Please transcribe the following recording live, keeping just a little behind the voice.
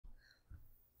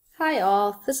Hi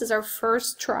all, this is our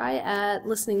first try at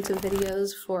listening to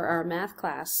videos for our math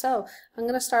class. So I'm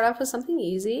going to start off with something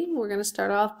easy. We're going to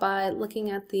start off by looking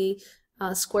at the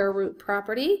square root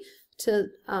property to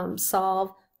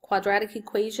solve quadratic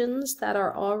equations that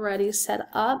are already set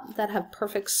up that have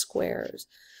perfect squares.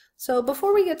 So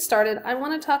before we get started, I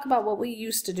want to talk about what we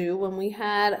used to do when we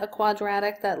had a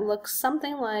quadratic that looks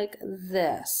something like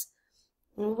this.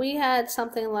 We had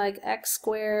something like x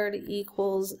squared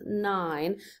equals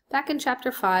 9. Back in chapter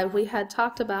 5 we had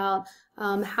talked about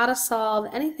how to solve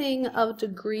anything of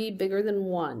degree bigger than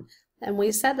 1, and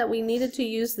we said that we needed to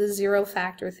use the zero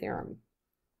factor theorem.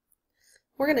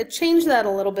 We're going to change that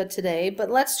a little bit today, but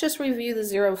let's just review the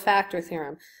zero factor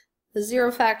theorem. The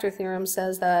zero factor theorem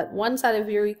says that one side of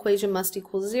your equation must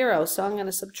equal 0, so I'm going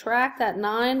to subtract that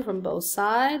 9 from both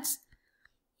sides.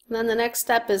 And then the next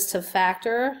step is to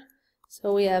factor.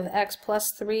 So we have x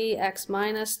plus 3, x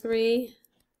minus 3.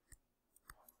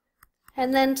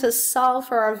 And then to solve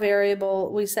for our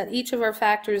variable, we set each of our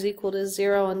factors equal to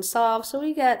 0 and solve. So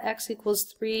we get x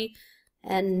equals 3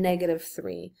 and negative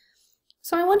 3.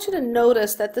 So I want you to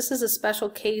notice that this is a special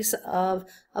case of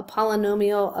a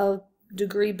polynomial of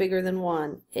degree bigger than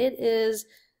 1. It is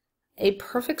a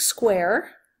perfect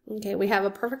square. Okay, we have a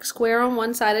perfect square on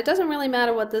one side. It doesn't really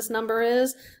matter what this number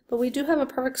is, but we do have a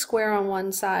perfect square on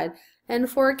one side. And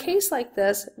for a case like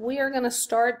this, we are going to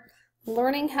start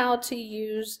learning how to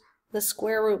use the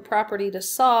square root property to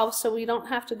solve, so we don't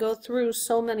have to go through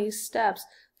so many steps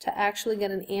to actually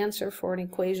get an answer for an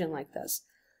equation like this.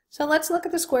 So let's look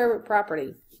at the square root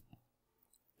property.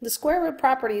 The square root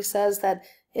property says that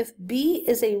if b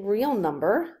is a real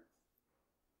number,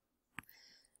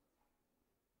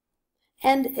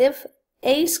 and if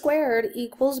a squared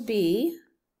equals b,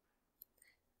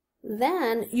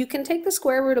 then you can take the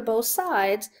square root of both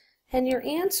sides and your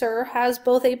answer has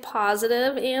both a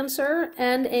positive answer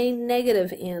and a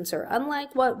negative answer.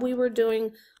 Unlike what we were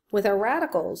doing with our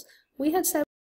radicals, we had said